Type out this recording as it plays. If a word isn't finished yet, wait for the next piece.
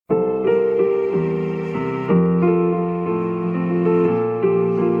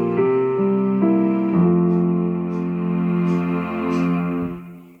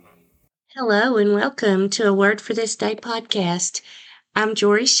Hello and welcome to a Word for This Day podcast. I'm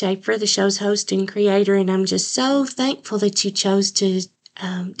Jory Schaefer, the show's host and creator, and I'm just so thankful that you chose to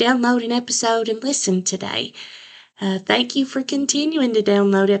download an episode and listen today. Thank you for continuing to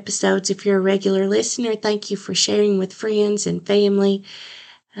download episodes. If you're a regular listener, thank you for sharing with friends and family.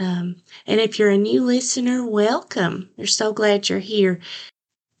 And if you're a new listener, welcome. We're so glad you're here.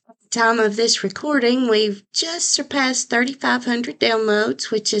 Time of this recording, we've just surpassed 3,500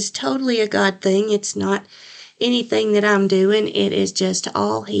 downloads, which is totally a God thing. It's not anything that I'm doing. It is just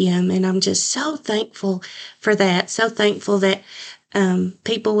all Him, and I'm just so thankful for that. So thankful that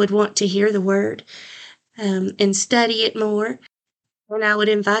people would want to hear the Word and study it more. And I would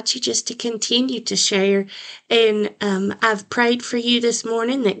invite you just to continue to share. And I've prayed for you this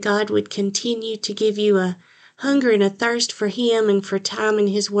morning that God would continue to give you a hunger and a thirst for Him and for time in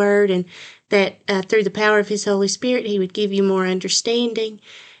His Word, and that through the power of His Holy Spirit, He would give you more understanding.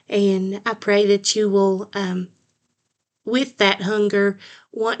 And I pray that you will, with that hunger,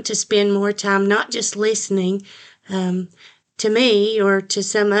 want to spend more time not just listening to me or to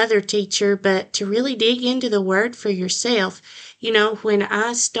some other teacher, but to really dig into the Word for yourself. You know, when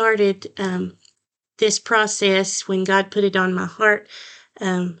I started this process, when God put it on my heart,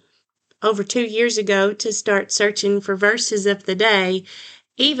 over 2 years ago to start searching for verses of the day.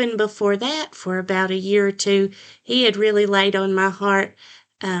 Even before that, for about a year or two, He had really laid on my heart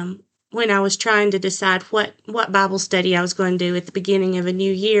when I was trying to decide what Bible study I was going to do at the beginning of a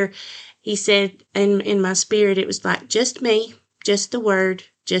new year. He said in my spirit, it was like, just me, just the Word,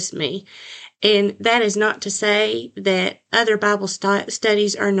 just me. And that is not to say that other Bible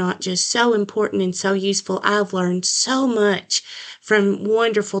studies are not just so important and so useful. I've learned so much from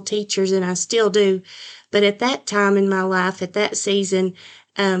wonderful teachers, and I still do. But at that time in my life, at that season,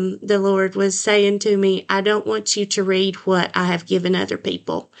 the Lord was saying to me, I don't want you to read what I have given other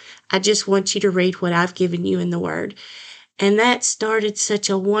people. I just want you to read what I've given you in the Word. And that started such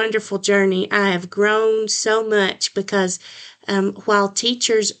a wonderful journey. I have grown so much because while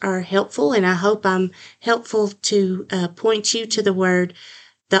teachers are helpful, and I hope I'm helpful to point you to the Word,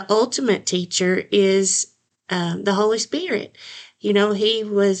 the ultimate teacher is the Holy Spirit. You know,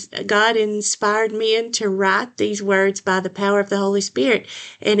 God inspired men to write these words by the power of the Holy Spirit.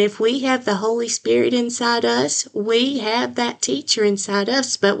 And if we have the Holy Spirit inside us, we have that teacher inside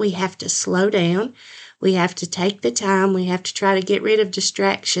us, but we have to slow down. We have to take the time. We have to try to get rid of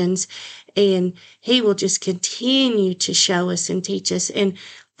distractions, and He will just continue to show us and teach us. And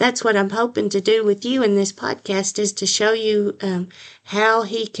that's what I'm hoping to do with you in this podcast, is to show you how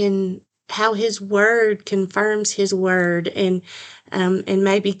His Word confirms His Word, and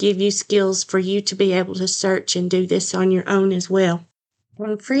maybe give you skills for you to be able to search and do this on your own as well.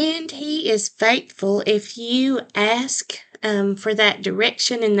 And friend, He is faithful. If you ask for that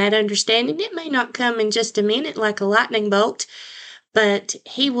direction and that understanding, it may not come in just a minute like a lightning bolt, but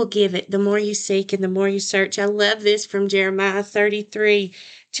He will give it the more you seek and the more you search. I love this from Jeremiah 33,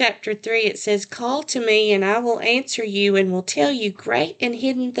 chapter 3. It says, call to me and I will answer you and will tell you great and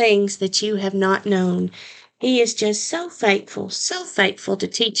hidden things that you have not known. He is just so faithful to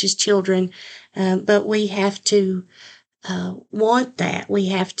teach His children, but we have to want that. We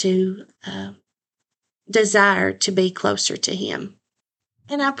have to desire to be closer to Him.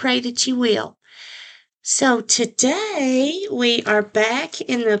 And I pray that you will. So today we are back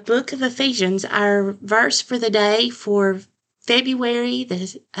in the book of Ephesians. Our verse for the day for February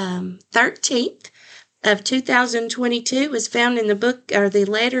the 13th of 2022 is found in the book, or the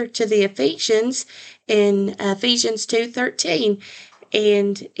letter to the Ephesians, in Ephesians 2:13.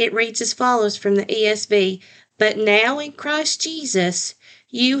 And it reads as follows from the ESV. But now in Christ Jesus,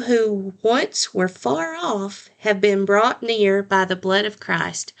 you who once were far off have been brought near by the blood of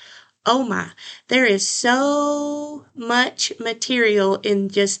Christ. Oh my, there is so much material in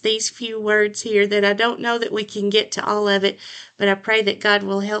just these few words here that I don't know that we can get to all of it, but I pray that God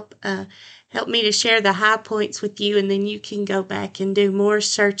will help me to share the high points with you, and then you can go back and do more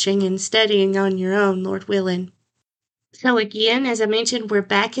searching and studying on your own, Lord willing. So again, as I mentioned, we're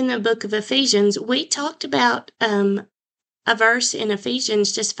back in the book of Ephesians. We talked about a verse in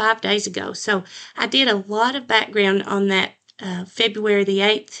Ephesians just 5 days ago. So I did a lot of background on that February the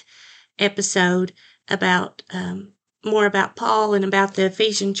 8th episode about more about Paul and about the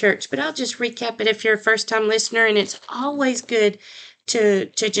Ephesian church. But I'll just recap it if you're a first-time listener, and it's always good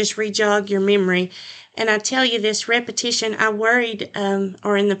to just re-jog your memory. And I tell you, this repetition, I worried,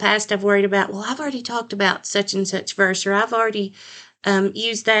 or in the past I've worried about, well, I've already talked about such and such verse, or I've already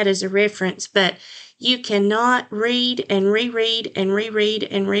used that as a reference, but you cannot read and reread and reread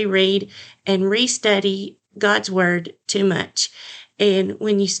and reread and restudy God's Word too much. And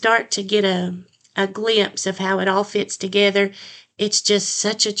when you start to get a glimpse of how it all fits together, it's just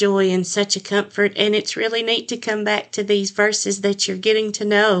such a joy and such a comfort. And it's really neat to come back to these verses that you're getting to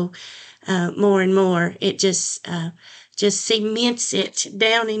know more and more. It just cements it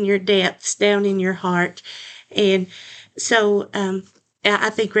down in your depths, down in your heart. And so I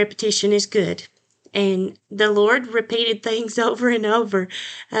think repetition is good. And the Lord repeated things over and over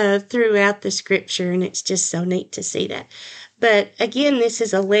throughout the scripture, and it's just so neat to see that. But again, this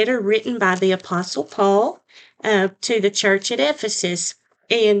is a letter written by the Apostle Paul to the church at Ephesus.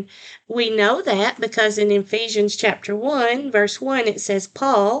 And we know that because in Ephesians chapter 1, verse 1, it says,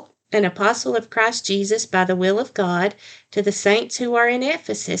 Paul, an apostle of Christ Jesus by the will of God, to the saints who are in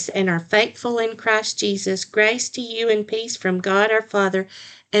Ephesus and are faithful in Christ Jesus, grace to you and peace from God our Father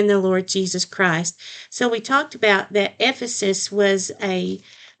and the Lord Jesus Christ. So we talked about that Ephesus was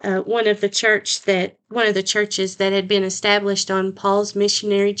one of the churches that had been established on Paul's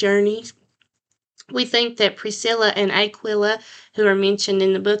missionary journeys. We think that Priscilla and Aquila, who are mentioned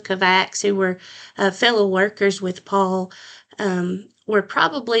in the book of Acts, who were fellow workers with Paul, were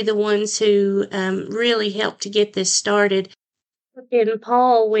probably the ones who really helped to get this started. And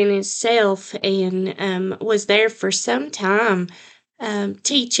Paul went himself and was there for some time,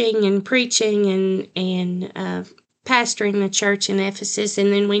 teaching and preaching and pastoring the church in Ephesus.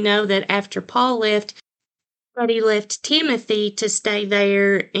 And then we know that after Paul left, that he left Timothy to stay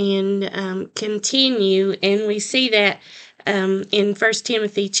there and continue. And we see that in 1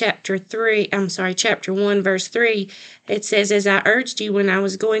 Timothy chapter 1, verse 3, it says, as I urged you when I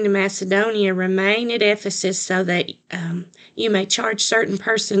was going to Macedonia, remain at Ephesus so that you may charge certain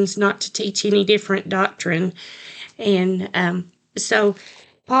persons not to teach any different doctrine. And so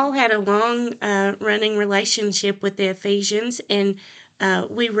Paul had a long running relationship with the Ephesians, and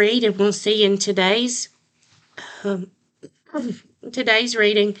we read and we'll see in today's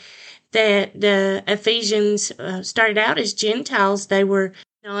reading that the Ephesians started out as Gentiles. They were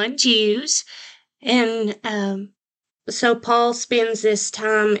non-Jews. And so Paul spends this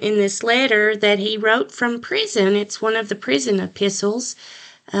time in this letter that he wrote from prison. It's one of the prison epistles,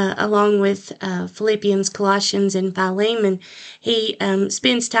 along with Philippians, Colossians, and Philemon. He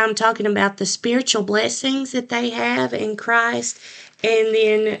spends time talking about the spiritual blessings that they have in Christ, and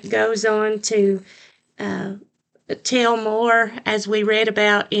then goes on to tell more, as we read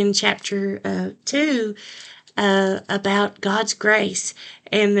about in chapter 2, about God's grace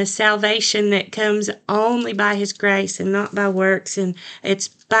and the salvation that comes only by His grace and not by works. And it's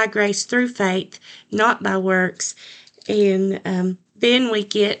by grace through faith, not by works. And then we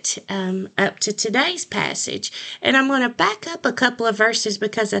get up to today's passage. And I'm going to back up a couple of verses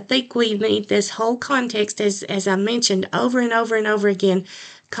because I think we need this whole context, as I mentioned over and over and over again.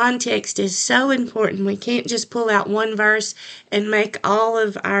 Context is so important. We can't just pull out one verse and make all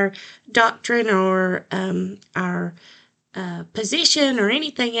of our doctrine or our position or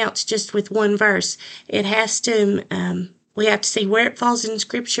anything else just with one verse. It has to, we have to see where it falls in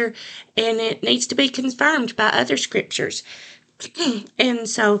Scripture, and it needs to be confirmed by other Scriptures. And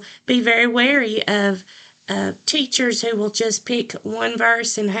so be very wary of teachers who will just pick one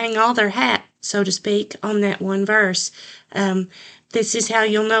verse and hang all their hat, so to speak, on that one verse. This is how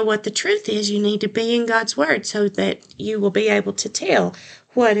you'll know what the truth is. You need to be in God's Word so that you will be able to tell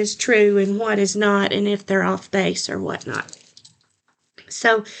what is true and what is not, and if they're off base or whatnot.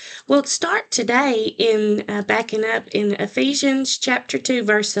 So we'll start today in backing up in Ephesians chapter 2,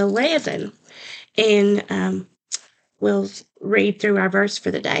 verse 11, and we'll read through our verse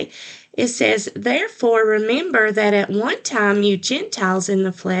for the day. It says, therefore remember that at one time you Gentiles in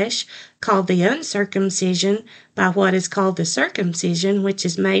the flesh, called the uncircumcision by what is called the circumcision, which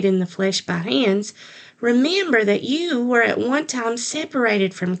is made in the flesh by hands, remember that you were at one time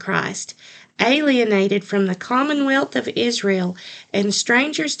separated from Christ, alienated from the commonwealth of Israel, and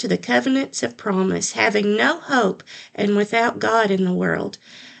strangers to the covenants of promise, having no hope and without God in the world.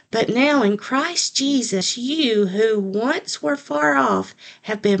 But now in Christ Jesus, you who once were far off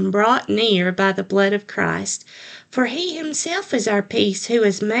have been brought near by the blood of Christ. For He Himself is our peace, who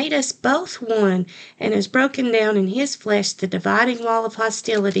has made us both one, and has broken down in His flesh the dividing wall of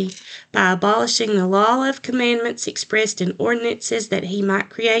hostility by abolishing the law of commandments expressed in ordinances, that He might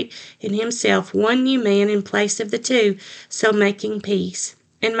create in Himself one new man in place of the two, so making peace,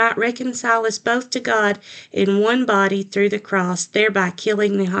 and might reconcile us both to God in one body through the cross, thereby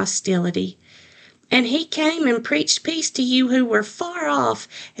killing the hostility. And He came and preached peace to you who were far off,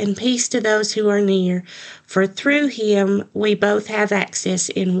 and peace to those who are near. For through Him we both have access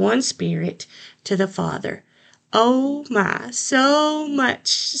in one Spirit to the Father. Oh my, so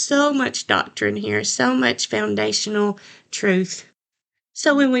much doctrine here, so much foundational truth.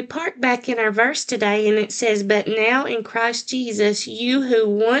 So when we park back in our verse today and it says, "But now in Christ Jesus, you who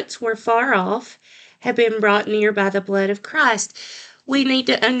once were far off have been brought near by the blood of Christ," we need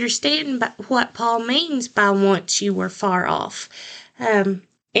to understand what Paul means by once you were far off. And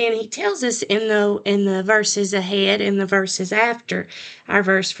he tells us in the verses ahead and the verses after our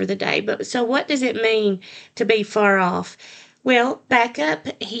verse for the day. But so what does it mean to be far off? Well, back up,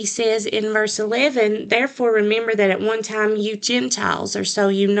 he says in verse 11, "Therefore remember that at one time you Gentiles, or so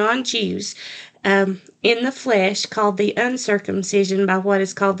you non-Jews, in the flesh, called the uncircumcision by what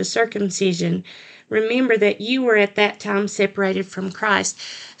is called the circumcision. Remember that you were at that time separated from Christ."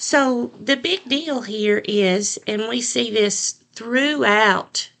 So the big deal here is, and we see this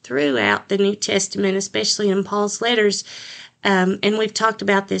throughout the New Testament, especially in Paul's letters, and we've talked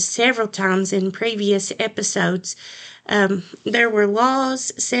about this several times in previous episodes. There were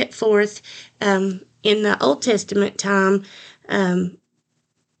laws set forth in the Old Testament time, the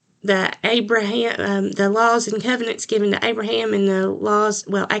laws and covenants given to Abraham, and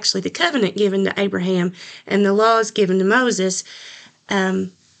the covenant given to Abraham and the laws given to Moses,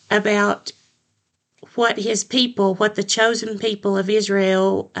 about what the chosen people of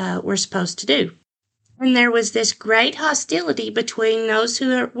Israel were supposed to do. And there was this great hostility between those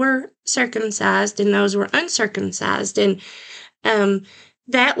who were circumcised and those who were uncircumcised. And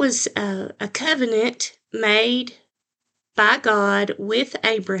that was a covenant made by God with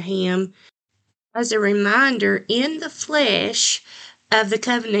Abraham as a reminder in the flesh of the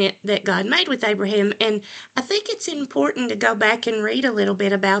covenant that God made with Abraham. And I think it's important to go back and read a little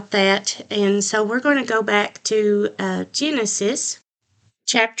bit about that. And so we're going to go back to Genesis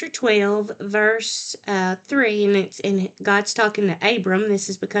chapter 12, verse 3, and God's talking to Abram. This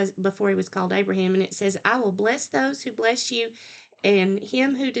is before he was called Abraham, and it says, "I will bless those who bless you, and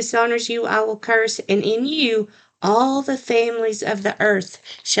him who dishonors you I will curse, and in you all the families of the earth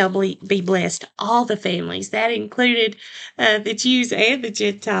shall be blessed." All the families. That included the Jews and the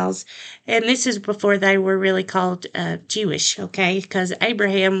Gentiles. And this is before they were really called Jewish, okay? Because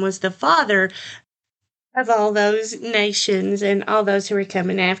Abraham was the father of all those nations and all those who were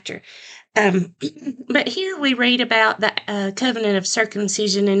coming after. But here we read about the covenant of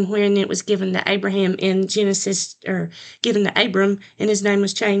circumcision and when it was given to Abraham in Genesis, or given to Abram, and his name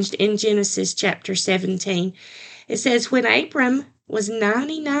was changed in Genesis chapter 17. It says, "When Abram was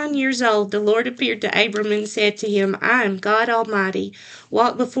 99 years old, the Lord appeared to Abram and said to him, I am God Almighty.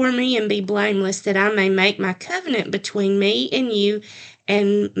 Walk before me and be blameless, that I may make my covenant between me and you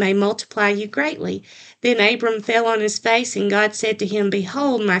and may multiply you greatly. Then Abram fell on his face, and God said to him,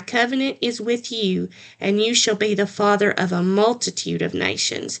 Behold, my covenant is with you, and you shall be the father of a multitude of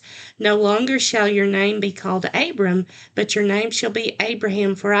nations. No longer shall your name be called Abram, but your name shall be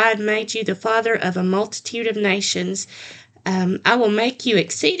Abraham, for I have made you the father of a multitude of nations. I will make you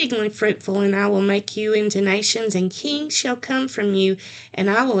exceedingly fruitful, and I will make you into nations, and kings shall come from you, and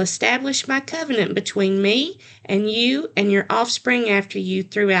I will establish my covenant between me and you and your offspring after you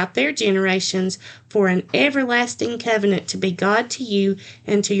throughout their generations for an everlasting covenant to be God to you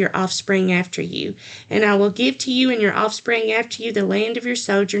and to your offspring after you. And I will give to you and your offspring after you the land of your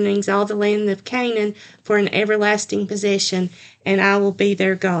sojournings, all the land of Canaan, for an everlasting possession, and I will be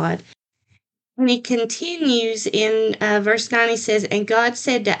their God." And he continues in verse 9, he says, "And God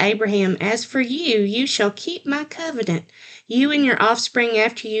said to Abraham, As for you, you shall keep my covenant, you and your offspring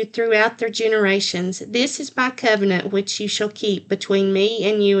after you throughout their generations. This is my covenant which you shall keep between me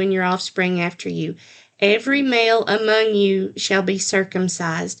and you and your offspring after you. Every male among you shall be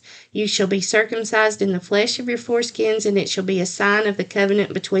circumcised. You shall be circumcised in the flesh of your foreskins, and it shall be a sign of the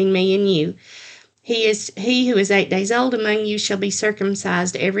covenant between me and you. He who is 8 days old among you shall be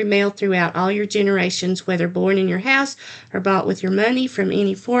circumcised, every male throughout all your generations, whether born in your house or bought with your money from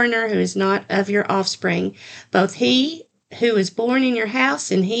any foreigner who is not of your offspring. Both he who is born in your house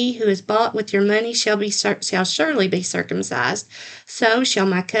and he who is bought with your money shall surely be circumcised. So shall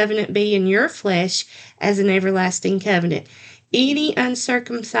my covenant be in your flesh as an everlasting covenant. Any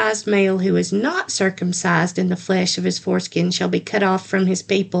uncircumcised male who is not circumcised in the flesh of his foreskin shall be cut off from his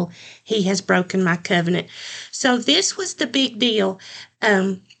people. He has broken my covenant." So this was the big deal.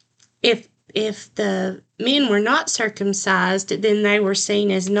 If the men were not circumcised, then they were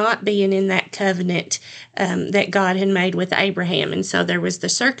seen as not being in that covenant that God had made with Abraham. And so there was the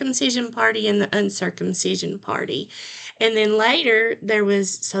circumcision party and the uncircumcision party. And then later that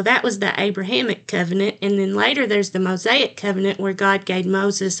was the Abrahamic covenant. And then later there's the Mosaic covenant, where God gave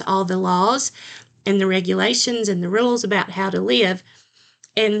Moses all the laws and the regulations and the rules about how to live.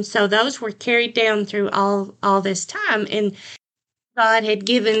 And so those were carried down through all this time. And God had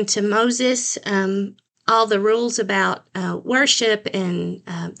given to Moses all the rules about worship and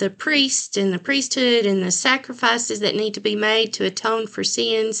the priest and the priesthood and the sacrifices that need to be made to atone for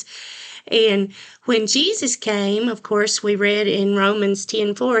sins. And when Jesus came, of course, we read in Romans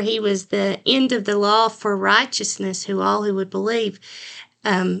 10:4, he was the end of the law for righteousness, all who would believe.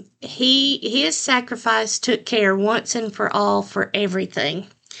 His sacrifice took care once and for all for everything.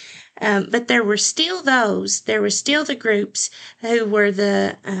 But there were still the groups who were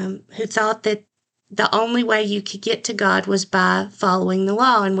who thought that the only way you could get to God was by following the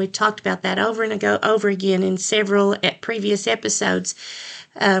law. And we've talked about that over and over again in several previous episodes.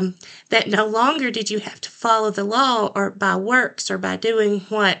 That no longer did you have to follow the law or by works or by doing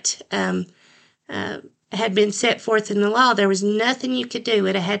what had been set forth in the law. There was nothing you could do.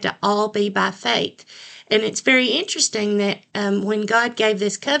 It had to all be by faith. And it's very interesting that when God gave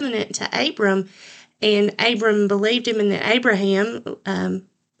this covenant to Abram, and Abram believed him, and that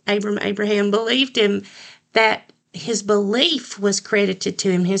Abraham believed him, that his belief was credited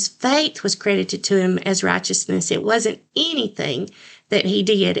to him. His faith was credited to him as righteousness. It wasn't anything that he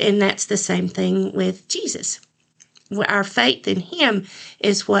did. And that's the same thing with Jesus. Our faith in him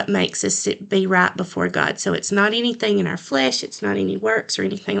is what makes us be right before God. So it's not anything in our flesh. It's not any works or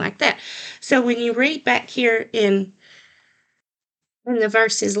anything like that. So when you read back here in the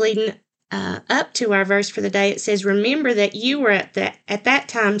verses leading up to our verse for the day, it says, remember that you were at that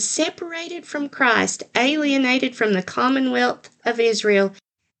time separated from Christ, alienated from the commonwealth of Israel,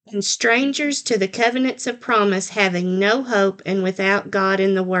 and strangers to the covenants of promise, having no hope and without God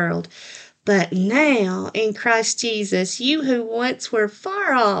in the world. But now, in Christ Jesus, you who once were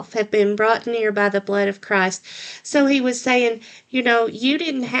far off have been brought near by the blood of Christ. So he was saying, you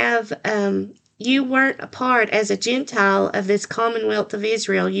didn't have, you weren't a part as a Gentile of this commonwealth of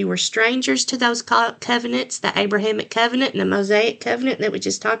Israel. You were strangers to those covenants, the Abrahamic covenant and the Mosaic covenant that we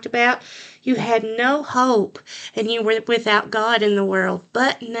just talked about. You had no hope, and you were without God in the world.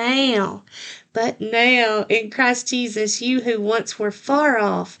 But now, in Christ Jesus, you who once were far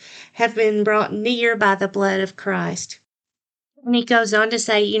off have been brought near by the blood of Christ. And he goes on to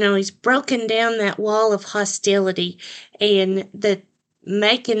say, he's broken down that wall of hostility and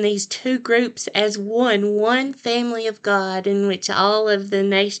making these two groups as one family of God, in which all of the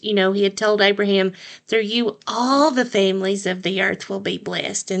nation, he had told Abraham, through you, all the families of the earth will be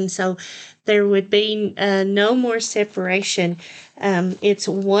blessed. And so there would be no more separation. It's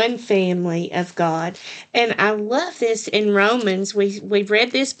one family of God. And I love this in Romans. We've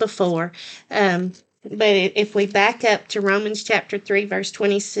read this before. But if we back up to Romans chapter 3, verse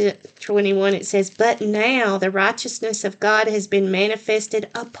 21, it says, but now the righteousness of God has been manifested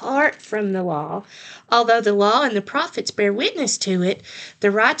apart from the law. Although the law and the prophets bear witness to it,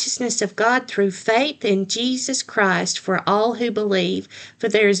 the righteousness of God through faith in Jesus Christ for all who believe. For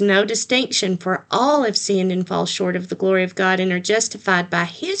there is no distinction, for all have sinned and fall short of the glory of God and are justified by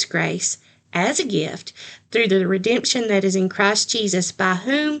his grace as a gift through the redemption that is in Christ Jesus, by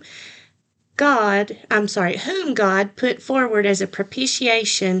whom God put forward as a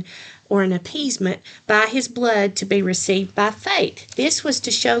propitiation or an appeasement by his blood to be received by faith. This was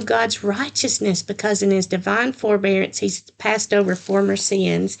to show God's righteousness, because in his divine forbearance he's passed over former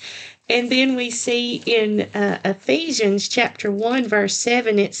sins. And then we see in Ephesians chapter 1, verse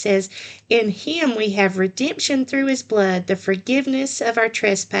 7, it says, in him we have redemption through his blood, the forgiveness of our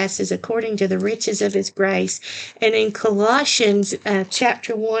trespasses according to the riches of his grace. And in Colossians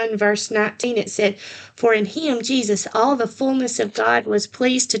chapter 1, verse 19, it said, for in him, Jesus, all the fullness of God was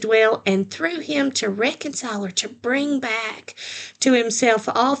pleased to dwell, and through him to reconcile, or to bring back to himself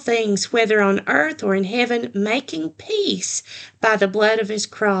all things, whether on earth or in heaven, making peace by the blood of his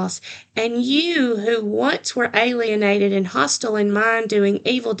cross. And you who once were alienated and hostile in mind, doing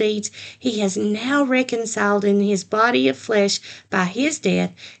evil deeds, he has now reconciled in his body of flesh by his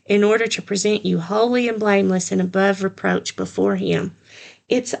death, in order to present you holy and blameless and above reproach before him.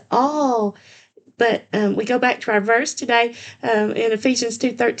 It's all... But we go back to our verse today in Ephesians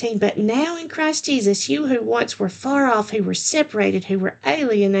 2:13. But now in Christ Jesus, you who once were far off, who were separated, who were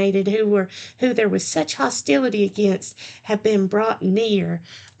alienated, who there was such hostility against, have been brought near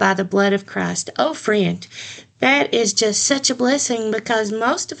by the blood of Christ. Oh, friend, that is just such a blessing, because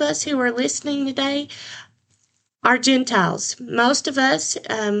most of us who are listening today are Gentiles. Most of us,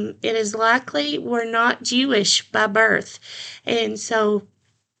 it is likely, were not Jewish by birth. And so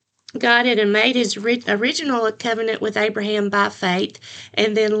God had made his original covenant with Abraham by faith,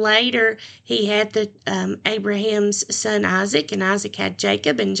 and then later he had Abraham's son Isaac, and Isaac had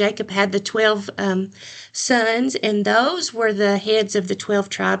Jacob, and Jacob had the 12 sons, and those were the heads of the 12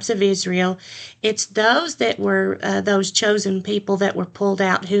 tribes of Israel. It's those that were those chosen people that were pulled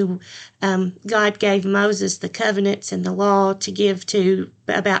out, who God gave Moses the covenants and the law to give to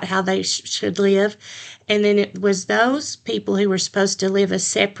about how they should live. And then it was those people who were supposed to live a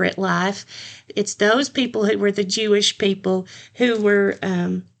separate life. It's those people who were the Jewish people who were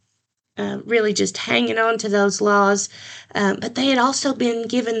really just hanging on to those laws. But they had also been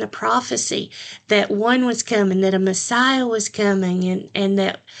given the prophecy that one was coming, that a Messiah was coming, and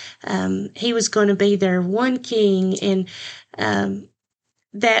that he was going to be their one king, and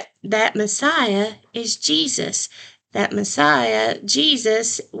that Messiah is Jesus. That Messiah,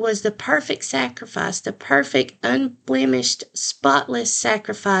 Jesus, was the perfect sacrifice, the perfect, unblemished, spotless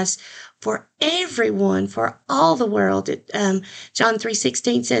sacrifice for everyone, for all the world. John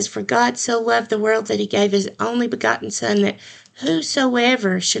 3:16 says, "For God so loved the world that he gave his only begotten Son, that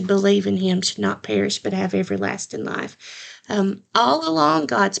whosoever should believe in him should not perish but have everlasting life." All along,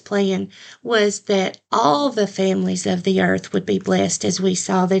 God's plan was that all the families of the earth would be blessed, as we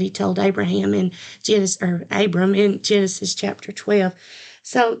saw that he told Abram in Genesis chapter 12.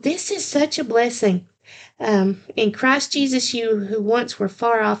 So this is such a blessing. In Christ Jesus, you who once were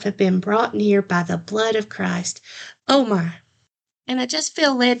far off have been brought near by the blood of Christ. Oh my. And I just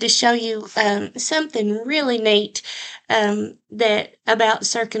feel led to show you something really neat that about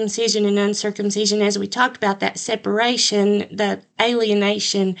circumcision and uncircumcision. As we talked about that separation, the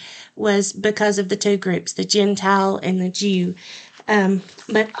alienation was because of the two groups, the Gentile and the Jew.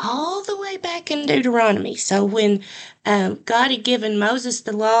 But all the way back in Deuteronomy, so when God had given Moses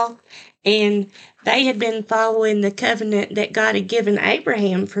the law, and they had been following the covenant that God had given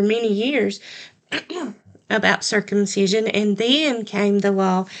Abraham for many years, about circumcision, and then came the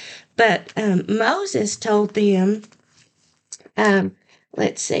law. But Moses told them, in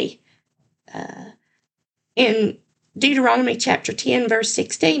Deuteronomy chapter 10, verse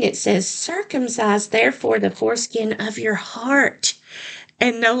 16, it says, "Circumcise therefore the foreskin of your heart,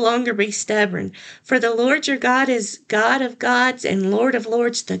 and no longer be stubborn. For the Lord your God is God of gods and Lord of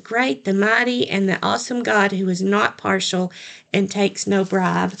lords, the great, the mighty, and the awesome God, who is not partial and takes no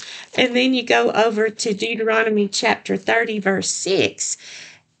bribe." And then you go over to Deuteronomy chapter 30, verse 6,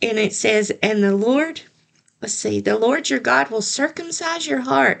 and it says, "And the Lord your God will circumcise your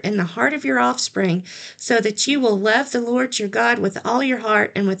heart and the heart of your offspring, so that you will love the Lord your God with all your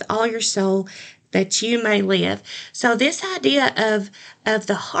heart and with all your soul, that you may live." So this idea of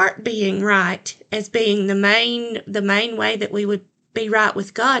the heart being right as being the main way that we would be right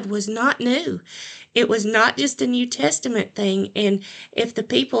with God was not new. It was not just a New Testament thing. And if the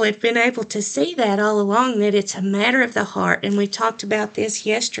people had been able to see that all along, that it's a matter of the heart, and we talked about this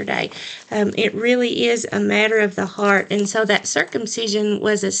yesterday, it really is a matter of the heart. And so that circumcision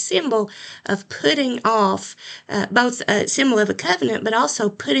was a symbol of putting off, both a symbol of a covenant, but also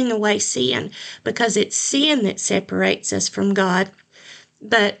putting away sin, because it's sin that separates us from God.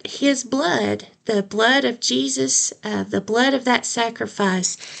 But his blood, the blood of Jesus, the blood of that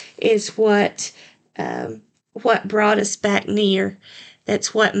sacrifice, is what brought us back near.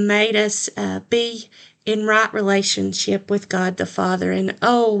 That's what made us be in right relationship with God the Father. And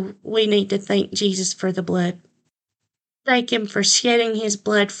oh, we need to thank Jesus for the blood. Thank him for shedding his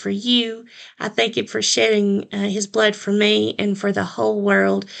blood for you. I thank him for shedding his blood for me and for the whole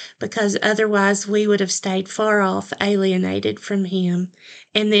world, because otherwise we would have stayed far off, alienated from him,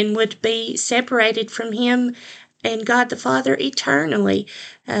 and then would be separated from him and God the Father eternally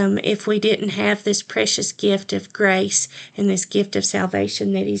if we didn't have this precious gift of grace and this gift of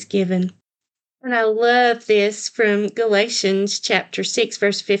salvation that he's given. And I love this from Galatians chapter 6,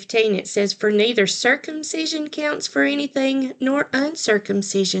 verse 15. It says, "For neither circumcision counts for anything, nor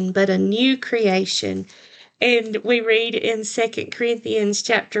uncircumcision, but a new creation." And we read in 2 Corinthians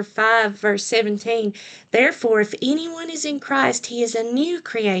chapter 5, verse 17, "Therefore, if anyone is in Christ, he is a new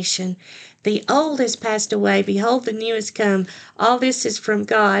creation. The old has passed away. Behold, the new has come. All this is from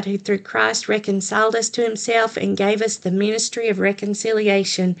God, who through Christ reconciled us to himself and gave us the ministry of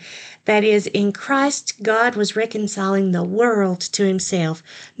reconciliation. That is, in Christ, God was reconciling the world to himself,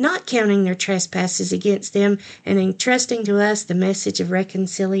 not counting their trespasses against them, and entrusting to us the message of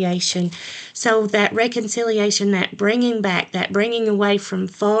reconciliation." So that reconciliation, that bringing back, that bringing away from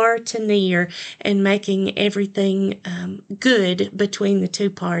far to near, and making everything good between the two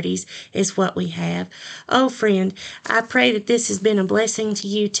parties is what we have. Oh, friend, I pray that this has been a blessing to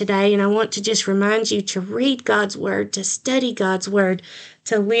you today, and I want to just remind you to read God's Word, to study God's Word,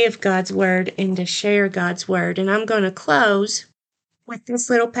 to live God's Word, and to share God's Word. And I'm going to close with this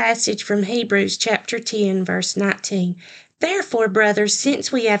little passage from Hebrews chapter 10, verse 19. Therefore, brothers,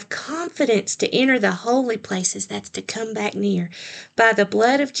 since we have confidence to enter the holy places, that's to come back near, by the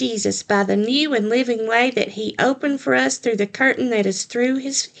blood of Jesus, by the new and living way that he opened for us through the curtain that is through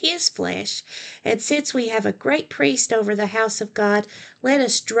his flesh, and since we have a great priest over the house of God, let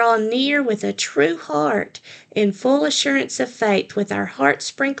us draw near with a true heart, in full assurance of faith, with our hearts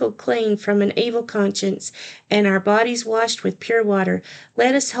sprinkled clean from an evil conscience, and our bodies washed with pure water.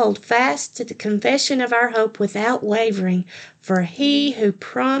 Let us hold fast to the confession of our hope without wavering, for he who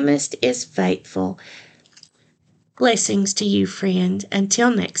promised is faithful. Blessings to you, friend.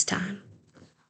 Until next time.